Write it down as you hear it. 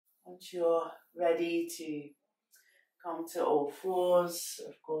Once you're ready to come to all fours,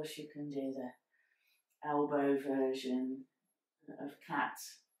 of course you can do the elbow version of cat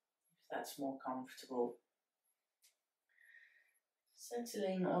if that's more comfortable.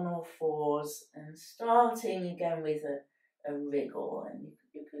 Settling on all fours and starting again with a wriggle, and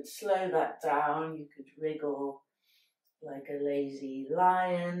you could slow that down. You could wriggle like a lazy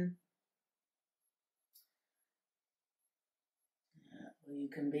lion, or you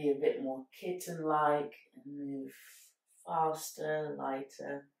can be a bit more kitten-like and move faster,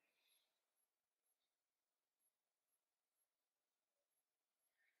 lighter.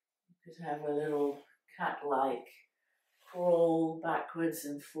 You could have a little cat-like crawl backwards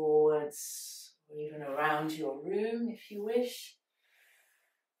and forwards, or even around your room if you wish.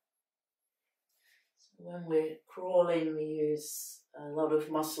 So when we're crawling, we use a lot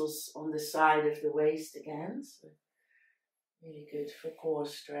of muscles on the side of the waist again, so really good for core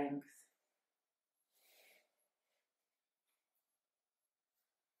strength.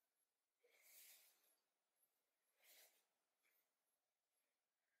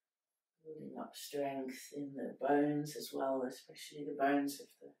 Building up strength in the bones as well, especially the bones of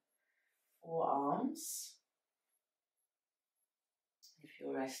the forearms, if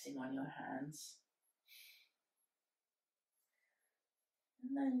you're resting on your hands.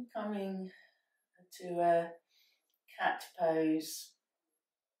 And then coming to a cat pose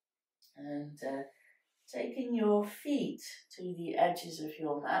and taking your feet to the edges of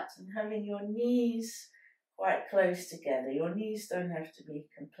your mat and having your knees quite close together. Your knees don't have to be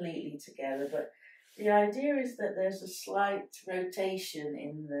completely together, but the idea is that there's a slight rotation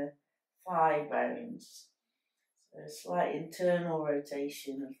in the thigh bones. So a slight internal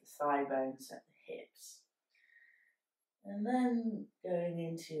rotation of the thigh bones at the hips. And then going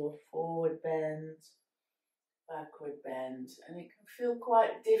into your forward bend, backward bend, and it can feel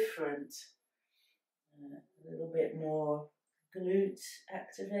quite different. A little bit more glute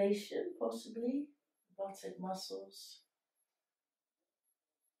activation, possibly, buttock muscles.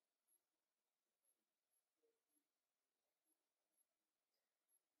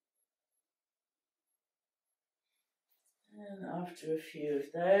 And after a few of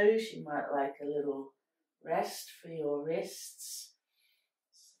those, you might like a little rest for your wrists.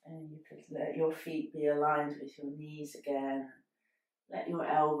 And you could let your feet be aligned with your knees again. Let your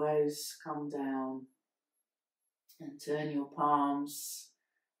elbows come down and turn your palms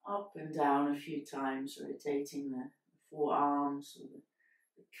up and down a few times, rotating the forearms or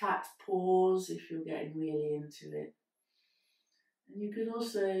the cat paws if you're getting really into it. And you could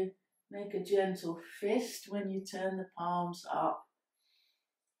also make a gentle fist when you turn the palms up,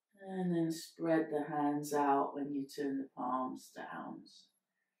 and then spread the hands out when you turn the palms down.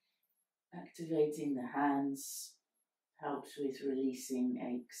 Activating the hands helps with releasing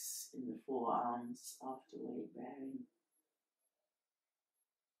aches in the forearms after weight bearing.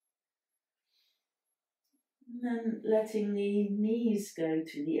 And then letting the knees go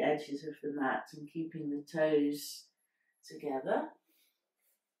to the edges of the mat and keeping the toes together.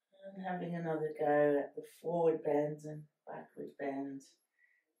 And having another go at the forward bend and backward bend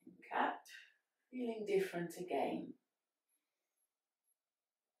in cat, feeling different again.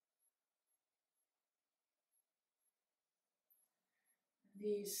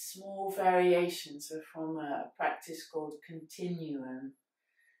 These small variations are from a practice called continuum,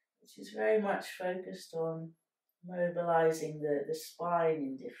 which is very much focused on mobilizing the spine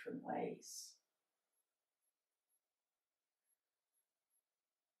in different ways.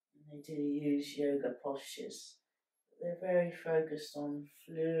 And they do use yoga postures, but they're very focused on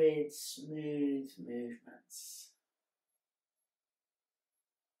fluid, smooth movements.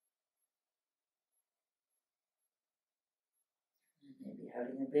 Maybe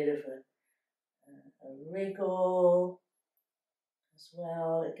having a bit of a wriggle as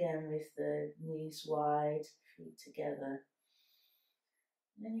well, again with the knees wide, feet together.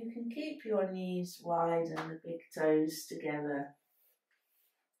 And then you can keep your knees wide and the big toes together,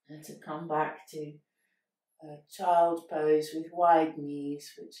 and to come back to a child pose with wide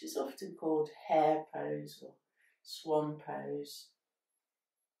knees, which is often called hare pose or swan pose.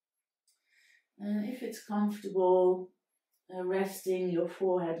 And if it's comfortable, resting your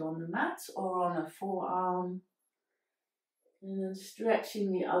forehead on the mat or on a forearm, and then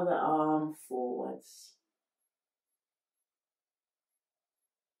stretching the other arm forwards.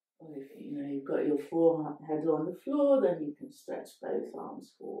 Or if you've got your forehead on the floor, then you can stretch both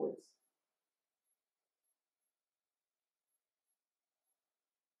arms forwards.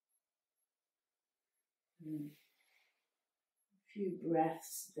 A few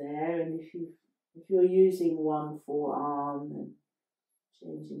breaths there, and if you're using one forearm, then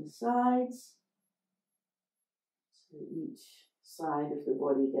Changing sides. So each side of the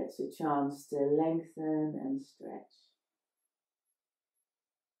body gets a chance to lengthen and stretch.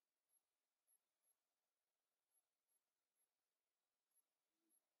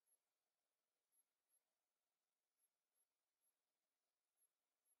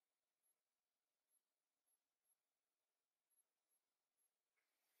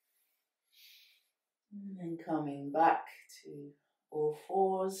 And then coming back to all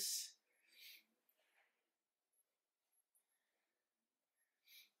fours.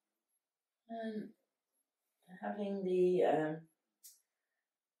 And having the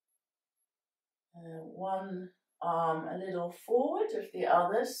one arm a little forward of the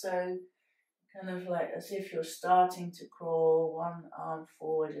other, so kind of like as if you're starting to crawl, one arm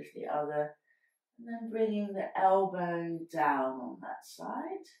forward of the other, and then bringing the elbow down on that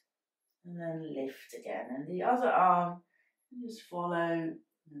side, and then lift again, and the other arm just follow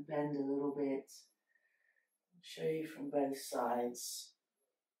and bend a little bit. I'll show you from both sides.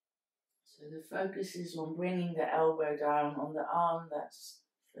 So the focus is on bringing the elbow down on the arm that's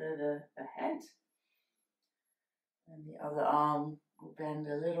further ahead, and the other arm will bend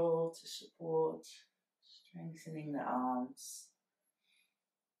a little to support, strengthening the arms.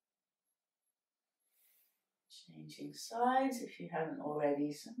 Changing sides if you haven't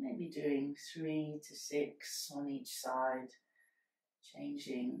already, so maybe doing 3 to 6 on each side,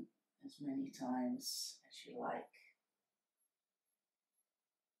 changing as many times as you like.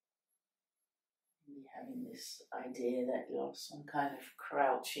 Maybe having this idea that you're some kind of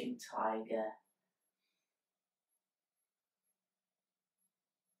crouching tiger.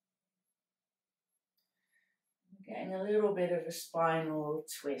 Getting a little bit of a spinal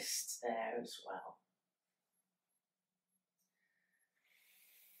twist there as well.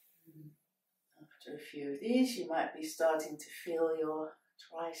 After a few of these, you might be starting to feel your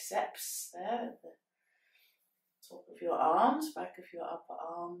triceps there at the top of your arms, back of your upper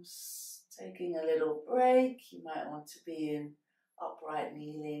arms. Taking a little break. You might want to be in upright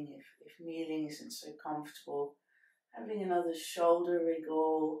kneeling if kneeling isn't so comfortable. Having another shoulder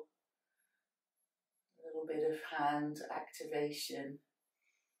wriggle, a little bit of hand activation,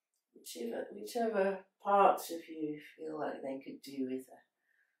 whichever parts of you feel like they could do with a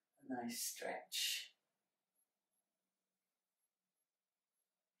nice stretch.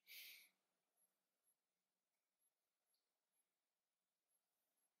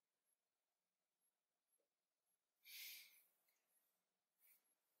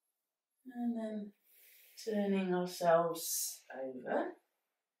 And then turning ourselves over,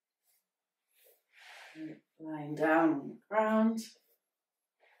 lying down on the ground.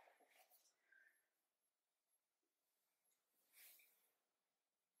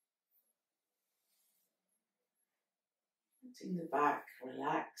 Letting the back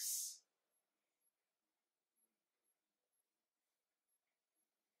relax.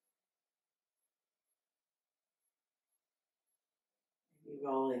 Maybe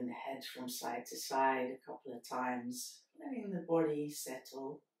rolling the head from side to side a couple of times, letting the body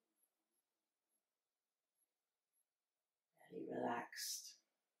settle. Fairly relaxed.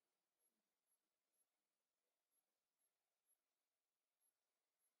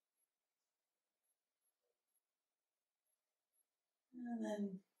 And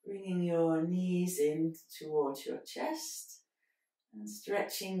then bringing your knees in towards your chest and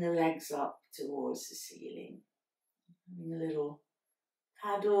stretching the legs up towards the ceiling. Having a little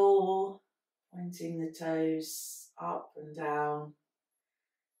paddle, pointing the toes up and down,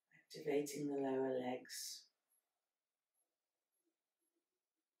 activating the lower legs.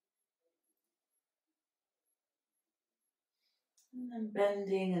 And then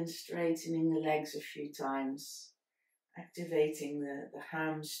bending and straightening the legs a few times, activating the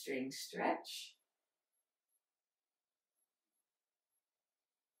hamstring stretch.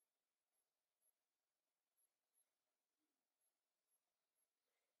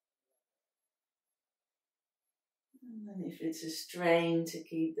 And then if it's a strain to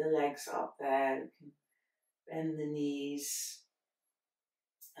keep the legs up there, you can bend the knees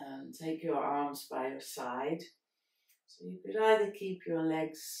and take your arms by your side. So you could either keep your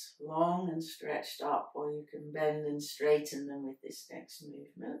legs long and stretched up, or you can bend and straighten them with this next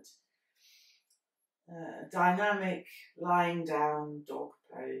movement. Dynamic lying down dog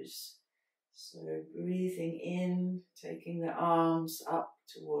pose. So breathing in, taking the arms up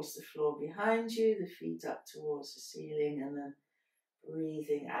towards the floor behind you, the feet up towards the ceiling, and then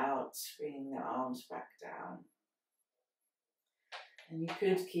breathing out, bringing the arms back down. And you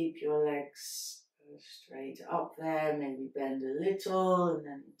could keep your legs straight up there, maybe bend a little and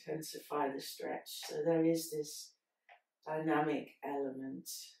then intensify the stretch. So there is this dynamic element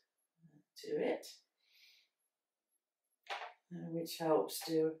to it, which helps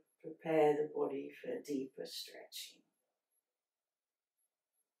to prepare the body for deeper stretching.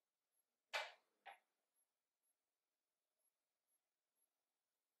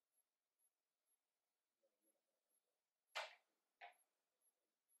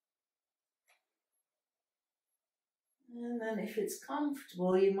 And then if it's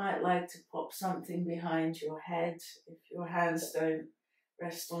comfortable, you might like to pop something behind your head. If your hands don't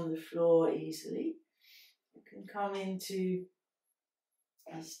rest on the floor easily, you can come into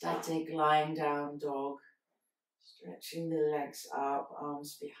a static lying down dog, stretching the legs up,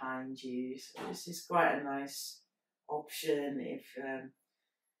 arms behind you. So this is quite a nice option if the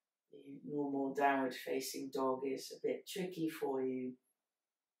normal downward facing dog is a bit tricky for you,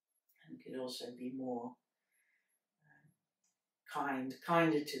 and could also be more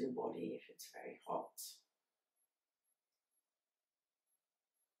kinder to the body if it's very hot.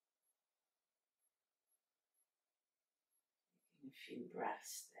 Taking a few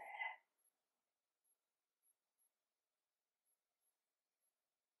breaths there.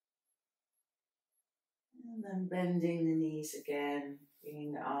 And then bending the knees again,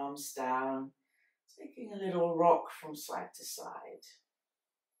 bringing the arms down, taking a little rock from side to side.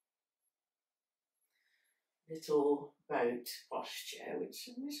 Little boat posture, which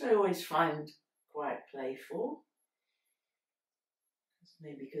I always find quite playful.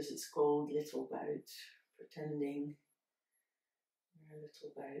 Maybe because it's called little boat, pretending you're a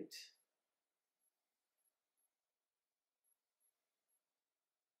little boat.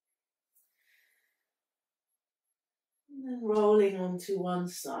 And then rolling onto one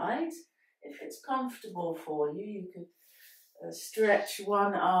side. If it's comfortable for you, you could stretch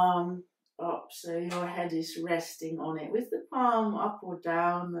one arm up so your head is resting on it with the palm up or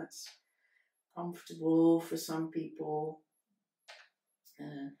down. That's comfortable for some people.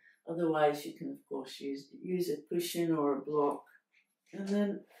 Otherwise, you can of course use a cushion or a block. And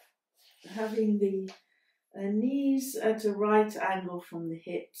then having the knees at a right angle from the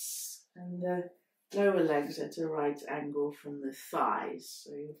hips and the lower legs at a right angle from the thighs.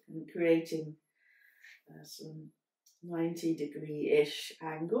 So you're creating some 90-degree-ish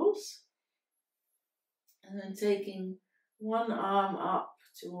angles. And then taking one arm up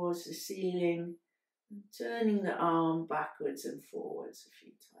towards the ceiling and turning the arm backwards and forwards a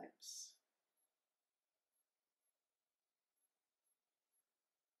few times.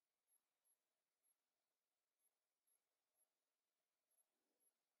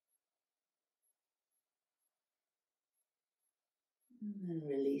 And then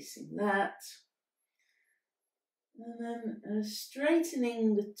releasing that. And then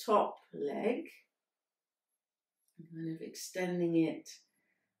straightening the top leg, kind of extending it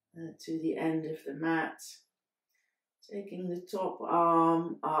to the end of the mat, taking the top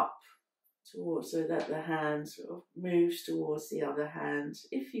arm up towards so that the hand sort of moves towards the other hand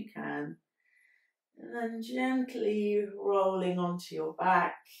if you can, and then gently rolling onto your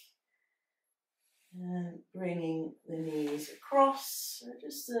back and bringing the knees across. So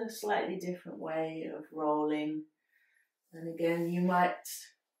just a slightly different way of rolling. And again, you might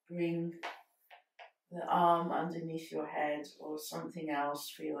bring the arm underneath your head or something else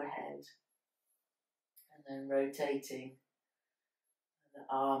for your head. And then rotating the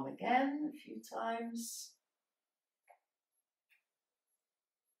arm again a few times.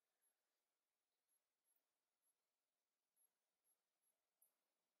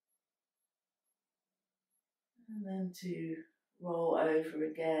 And then to roll over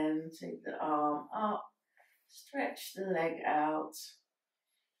again, take the arm up, stretch the leg out,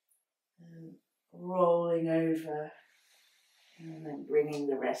 and rolling over, and then bringing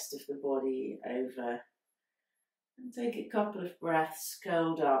the rest of the body over. And take a couple of breaths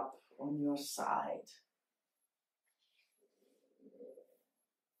curled up on your side.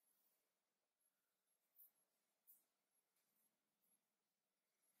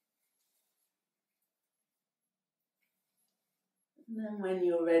 And then when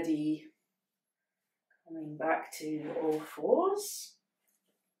you're ready, coming back to all fours.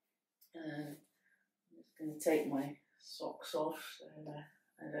 I'm just going to take my socks off so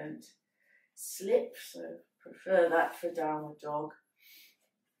I don't slip, so prefer that for downward dog.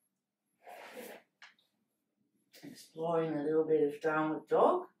 Exploring a little bit of downward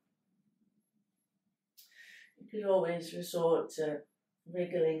dog. You could always resort to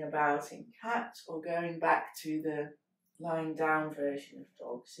wriggling about in cat or going back to the lying down version of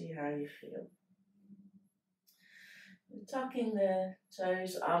dog. See how you feel. Tucking the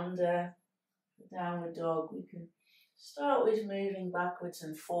toes under the downward dog, we can start with moving backwards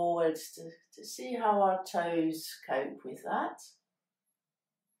and forwards to see how our toes cope with that.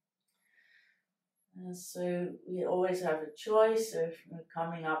 And so we always have a choice of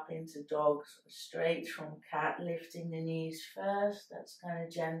coming up into dog straight from cat, lifting the knees first. That's kind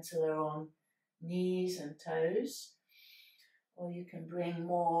of gentler on knees and toes. Or you can bring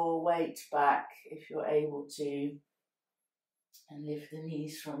more weight back if you're able to and lift the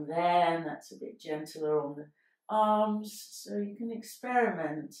knees from there, and that's a bit gentler on the arms. So you can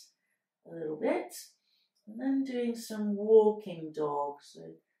experiment a little bit. And then doing some walking dog, so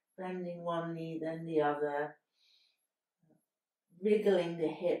bending one knee then the other, wriggling the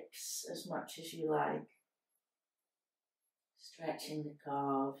hips as much as you like, stretching the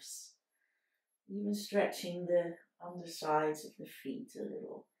calves, even stretching the undersides of the feet a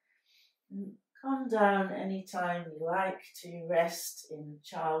little. And come down anytime you like to rest in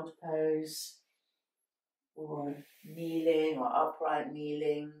child pose or kneeling or upright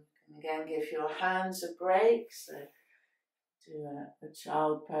kneeling. And again, give your hands a break, so do a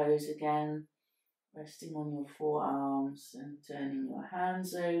child pose again, resting on your forearms and turning your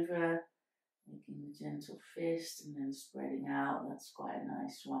hands over, making a gentle fist and then spreading out. That's quite a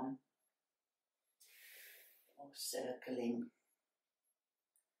nice one. Or circling.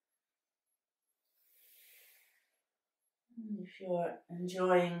 And if you're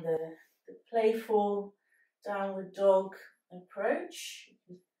enjoying the playful downward dog approach, you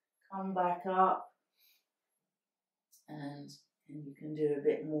can come back up and you can do a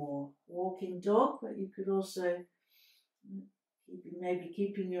bit more walking dog, but you could also maybe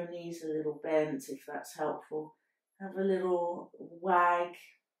keeping your knees a little bent if that's helpful. Have a little wag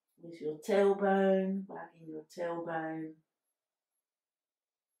with your tailbone, wagging your tailbone.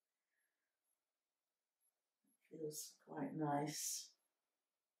 Feels quite nice.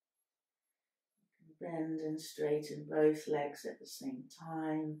 You can bend and straighten both legs at the same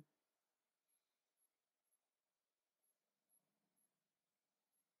time.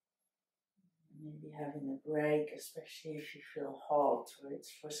 Maybe having a break, especially if you feel hot or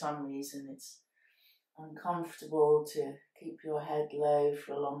it's for some reason it's uncomfortable to keep your head low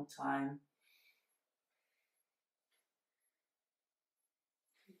for a long time.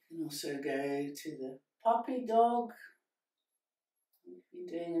 You can also go to the puppy dog. We've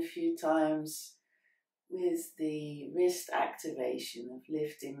been doing a few times with the wrist activation of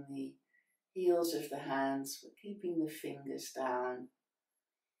lifting the heels of the hands but keeping the fingers down.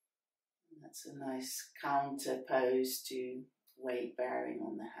 That's a nice counter pose to weight bearing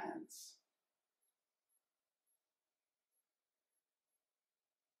on the hands.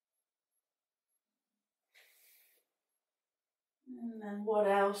 And then what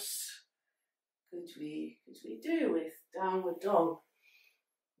else could we do with downward dog?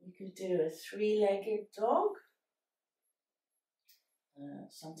 We could do a three-legged dog.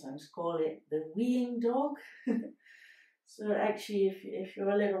 Sometimes call it the weeing dog. So actually, if you're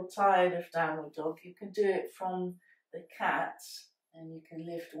a little tired of downward dog, you can do it from the cat, and you can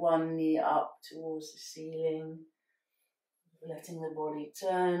lift one knee up towards the ceiling, letting the body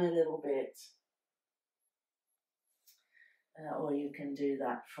turn a little bit. Or you can do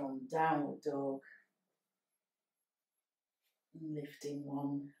that from downward dog, lifting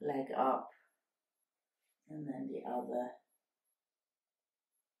one leg up and then the other.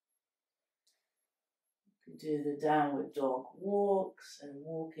 You can do the downward dog walk, so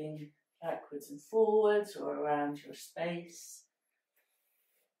walking backwards and forwards or around your space.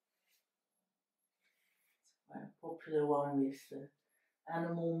 It's quite a popular one with the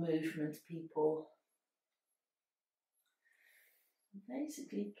animal movement people.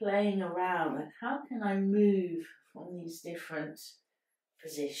 Basically playing around, like how can I move from these different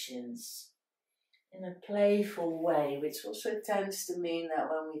positions in a playful way, which also tends to mean that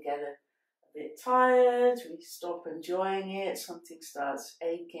when we get a bit tired, we stop enjoying it, something starts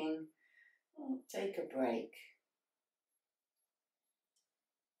aching, well, take a break.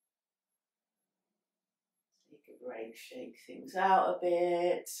 Take a break, shake things out a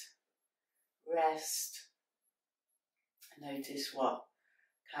bit, rest. Notice what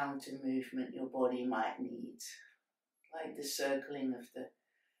counter movement your body might need, like the circling of the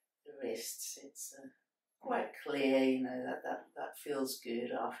wrists. It's quite clear, you know, that feels good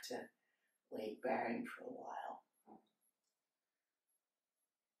after weight bearing for a while.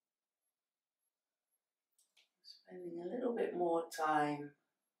 Spending a little bit more time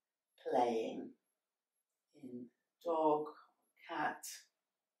playing in dog, cat,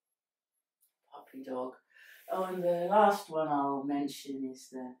 puppy dog. Oh, and the last one I'll mention is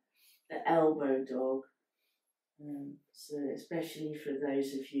the elbow dog. So especially for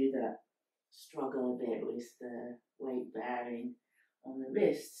those of you that struggle a bit with the weight bearing on the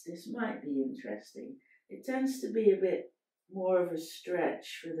wrists, this might be interesting. It tends to be a bit more of a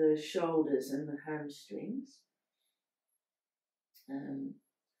stretch for the shoulders and the hamstrings.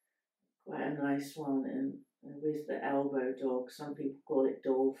 Quite a nice one, and with the elbow dog, some people call it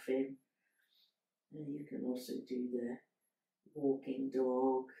dolphin. And you can also do the walking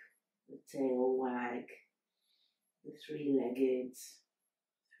dog, the tail wag, the three-legged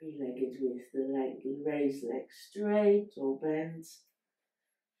with the raised legs straight or bent.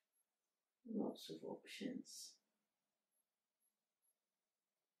 Lots of options.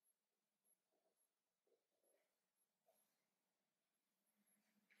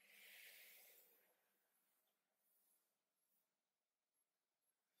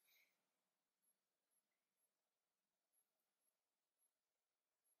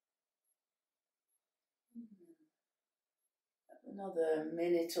 Another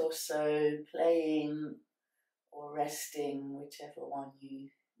minute or so playing or resting, whichever one you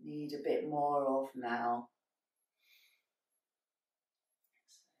need a bit more of now.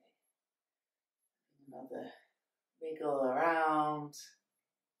 So, another wriggle around,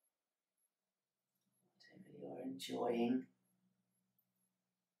 whatever you're enjoying.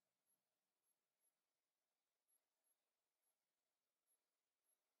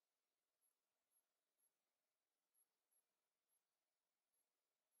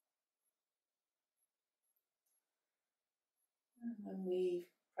 And when we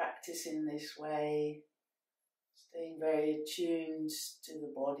practice in this way, staying very attuned to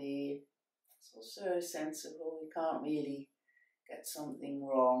the body, it's also sensible. We can't really get something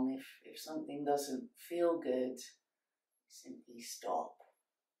wrong. If something doesn't feel good, simply stop.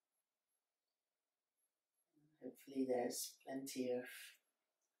 Hopefully there's plenty of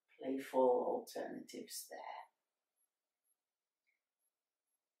playful alternatives there.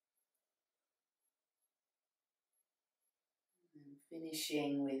 And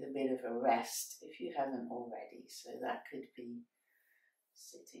finishing with a bit of a rest if you haven't already. So that could be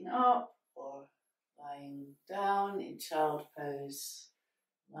sitting up or lying down in child pose,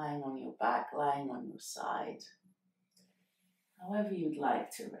 lying on your back, lying on your side, however you'd like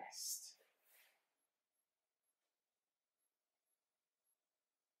to rest.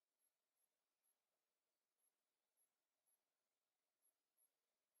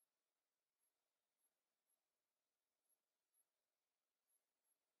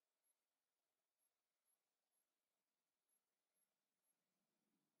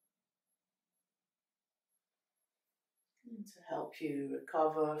 And to help you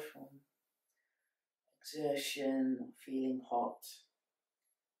recover from exertion or feeling hot,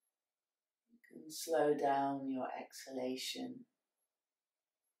 you can slow down your exhalation,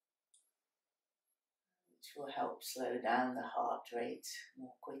 which will help slow down the heart rate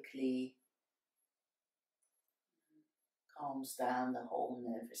more quickly, calms down the whole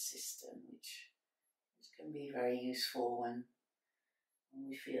nervous system, which can be very useful when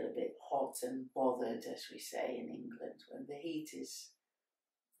we feel a bit hot and bothered, as we say in England, when the heat is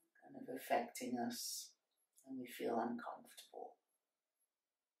kind of affecting us and we feel uncomfortable.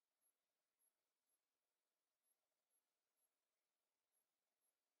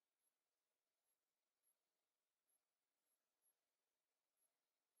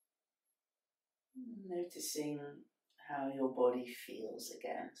 Noticing how your body feels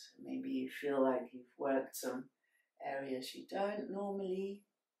again. So maybe you feel like you've worked some areas you don't normally.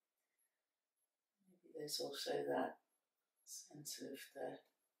 Maybe there's also that sense of the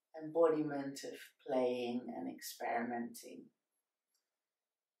embodiment of playing and experimenting.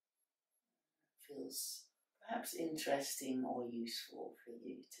 Feels perhaps interesting or useful for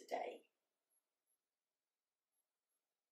you today.